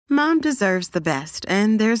Mom deserves the best,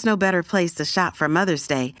 and there's no better place to shop for Mother's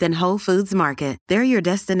Day than Whole Foods Market. They're your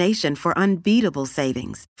destination for unbeatable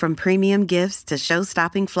savings, from premium gifts to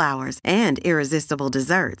show-stopping flowers and irresistible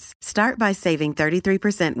desserts. Start by saving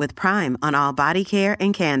 33% with Prime on all body care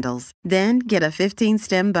and candles. Then get a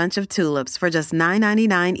 15-stem bunch of tulips for just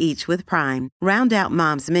 $9.99 each with Prime. Round out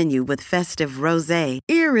Mom's menu with festive rosé,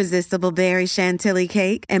 irresistible berry chantilly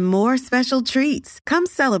cake, and more special treats. Come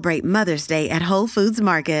celebrate Mother's Day at Whole Foods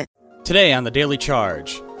Market. Today on The Daily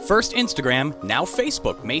Charge. First Instagram, now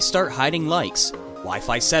Facebook may start hiding likes.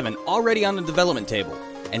 Wi-Fi 7 already on the development table.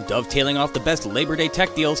 And dovetailing off the best Labor Day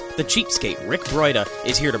tech deals, the cheapskate Rick Broida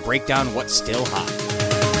is here to break down what's still hot.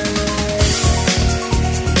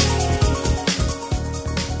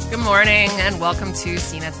 Good morning and welcome to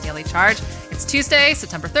CNET's Daily Charge. It's Tuesday,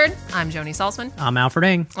 September 3rd. I'm Joni Salzman. I'm Alfred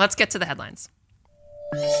Ng. Let's get to the headlines.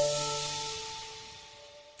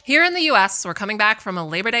 Here in the U.S., we're coming back from a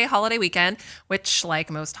Labor Day holiday weekend, which, like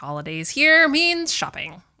most holidays here, means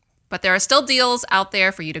shopping. But there are still deals out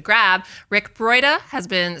there for you to grab. Rick Broida has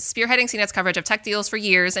been spearheading CNET's coverage of tech deals for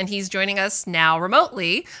years, and he's joining us now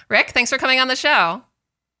remotely. Rick, thanks for coming on the show.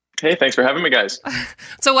 Hey, thanks for having me, guys.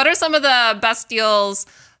 So what are some of the best deals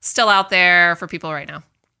still out there for people right now?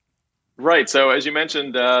 Right. So as you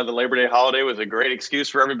mentioned, the Labor Day holiday was a great excuse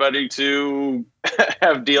for everybody to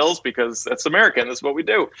have deals because that's American. That's what we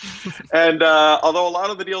do. And although a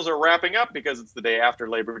lot of the deals are wrapping up because it's the day after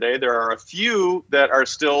Labor Day, there are a few that are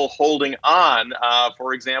still holding on.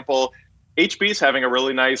 For example, HP's having a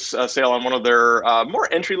really nice sale on one of their more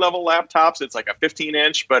entry-level laptops. It's like a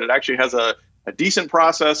 15-inch, but it actually has a decent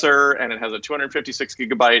processor, and it has a 256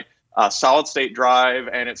 gigabyte solid-state drive,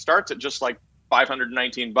 and it starts at just like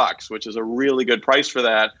 $519, which is a really good price for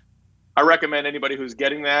that. I recommend anybody who's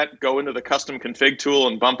getting that go into the custom config tool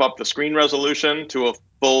and bump up the screen resolution to a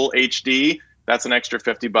full HD. That's an extra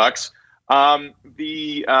 $50. I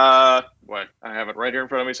have it right here in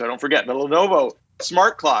front of me so I don't forget. The Lenovo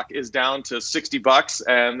Smart Clock is down to $60,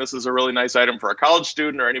 and this is a really nice item for a college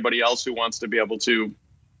student or anybody else who wants to be able to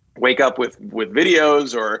wake up with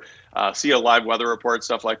videos or see a live weather report,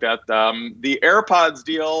 stuff like that. The AirPods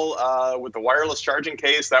deal with the wireless charging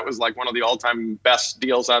case, that was like one of the all-time best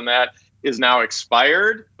deals on that, is now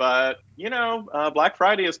expired. But, Black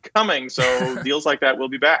Friday is coming, so deals like that will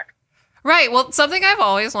be back. Right. Well, something I've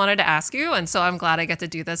always wanted to ask you, and so I'm glad I get to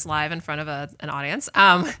do this live in front of an audience,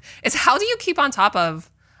 is how do you keep on top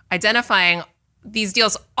of identifying these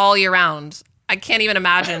deals all year round? I can't even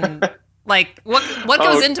imagine... Like, what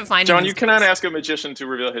goes into finding John, these you cannot deals? ask a magician to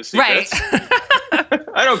reveal his secrets. Right.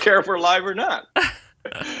 I don't care if we're live or not.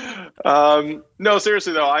 No,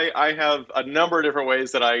 seriously, though, I have a number of different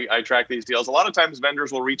ways that I track these deals. A lot of times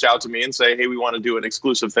vendors will reach out to me and say, hey, we want to do an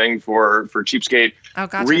exclusive thing for cheapskate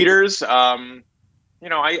readers.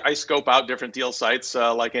 I scope out different deal sites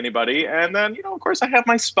like anybody. And then, of course, I have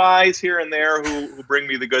my spies here and there who bring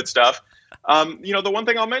me the good stuff. The one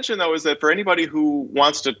thing I'll mention, though, is that for anybody who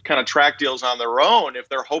wants to kind of track deals on their own, if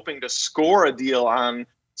they're hoping to score a deal on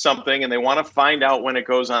something and they want to find out when it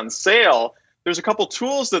goes on sale, there's a couple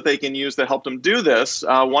tools that they can use that help them do this.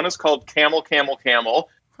 One is called Camel,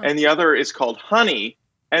 and the other is called Honey.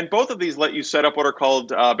 And both of these let you set up what are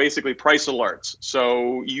called basically price alerts.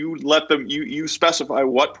 So you let them, you specify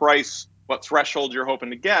what price, what threshold you're hoping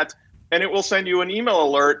to get, and it will send you an email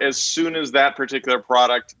alert as soon as that particular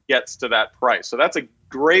product gets to that price. So that's a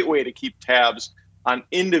great way to keep tabs on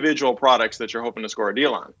individual products that you're hoping to score a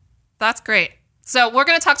deal on. That's great. So we're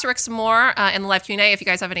going to talk to Rick some more in the live Q&A. If you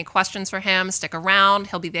guys have any questions for him, stick around.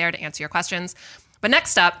 He'll be there to answer your questions. But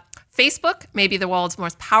next up, Facebook may be the world's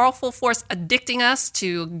most powerful force, addicting us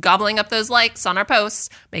to gobbling up those likes on our posts,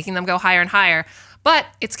 making them go higher and higher. But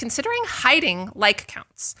it's considering hiding like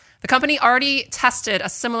counts. The company already tested a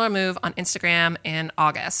similar move on Instagram in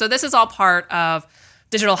August. So this is all part of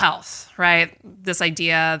digital health, right? This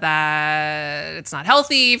idea that it's not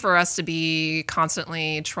healthy for us to be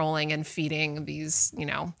constantly trolling and feeding these,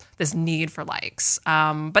 this need for likes.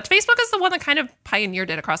 But Facebook is the one that kind of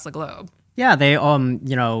pioneered it across the globe. Yeah, they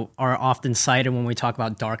are often cited when we talk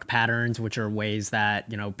about dark patterns, which are ways that,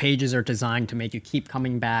 pages are designed to make you keep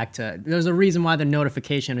coming back to. There's a reason why the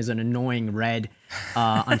notification is an annoying red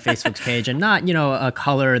on Facebook's page and not, a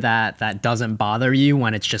color that doesn't bother you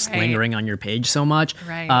when it's just lingering on your page so much.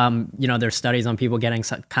 Right. There's studies on people getting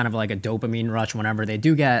kind of like a dopamine rush whenever they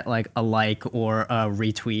do get like a like or a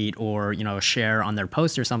retweet or, a share on their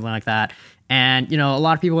post or something like that. And, a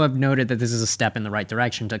lot of people have noted that this is a step in the right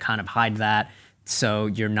direction to kind of hide that so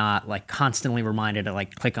you're not like constantly reminded to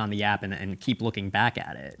like click on the app and keep looking back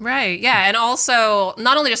at it. Right. Yeah. And also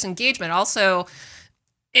not only just engagement, also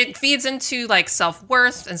it feeds into like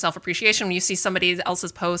self-worth and self-appreciation when you see somebody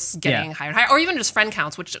else's posts getting higher and higher, or even just friend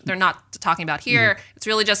counts, which they're not talking about here. It's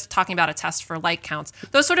really just talking about a test for like counts.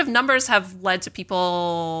 Those sort of numbers have led to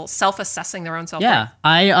people self-assessing their own self-worth. Yeah,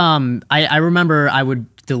 I remember I would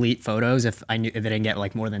delete photos if I didn't get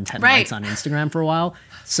like more than 10 likes on Instagram for a while.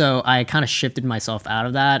 So I kind of shifted myself out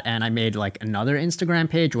of that, and I made like another Instagram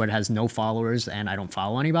page where it has no followers and I don't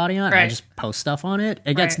follow anybody on it. I just post stuff on it.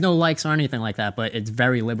 It gets no likes or anything like that, but it's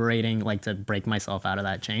very liberating, like, to break myself out of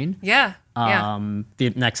that chain.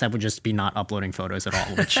 The next step would just be not uploading photos at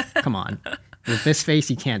all, which come on, with this face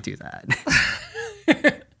you can't do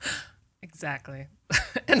that. Exactly.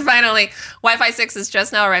 And finally, Wi-Fi 6 is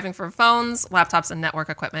just now arriving for phones, laptops, and network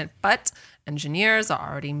equipment, but engineers are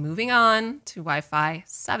already moving on to Wi-Fi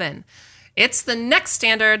 7. It's the next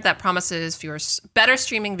standard that promises better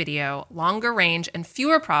streaming video, longer range, and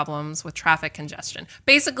fewer problems with traffic congestion.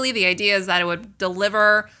 Basically, the idea is that it would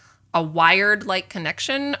deliver a wired-like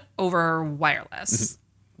connection over wireless.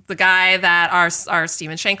 The guy that our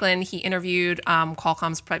Stephen Shanklin, he interviewed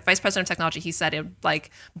Qualcomm's vice president of technology. He said it would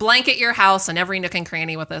like blanket your house and every nook and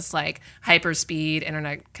cranny with this like hyperspeed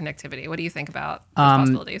internet connectivity. What do you think about those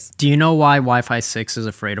possibilities? Do you know why Wi-Fi 6 is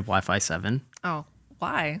afraid of Wi-Fi 7? Oh,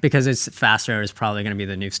 why? Because it's faster. It's probably going to be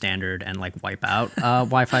the new standard and like wipe out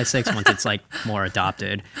Wi-Fi 6 once it's like more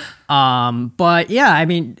adopted. But yeah, I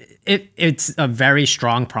mean, it's a very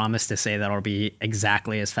strong promise to say that it'll be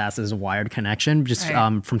exactly as fast as a wired connection. Just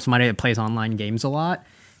from somebody that plays online games a lot.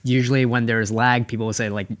 Usually when there's lag, people will say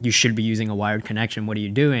like, you should be using a wired connection. What are you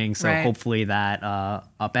doing? So hopefully that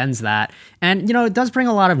upends that. And, you know, it does bring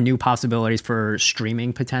a lot of new possibilities for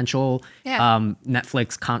streaming potential.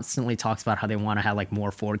 Netflix constantly talks about how they want to have like more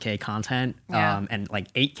 4K content. And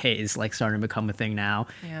like 8K is like starting to become a thing now.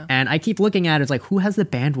 And I keep looking at it, it's like, who has the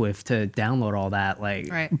bandwidth to download all that? Like,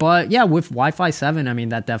 but yeah, with Wi-Fi 7, I mean,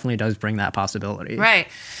 that definitely does bring that possibility.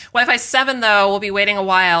 Wi-Fi 7, though, will be waiting a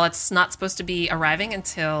while. It's not supposed to be arriving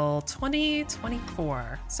until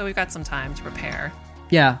 2024. So we've got some time to prepare.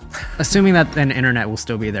 Yeah, assuming that an internet will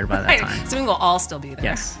still be there by that time. Assuming we'll all still be there.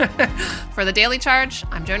 Yes. For the Daily Charge,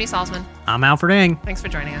 I'm Joni Salzman. I'm Alfred Ng. Thanks for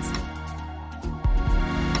joining us.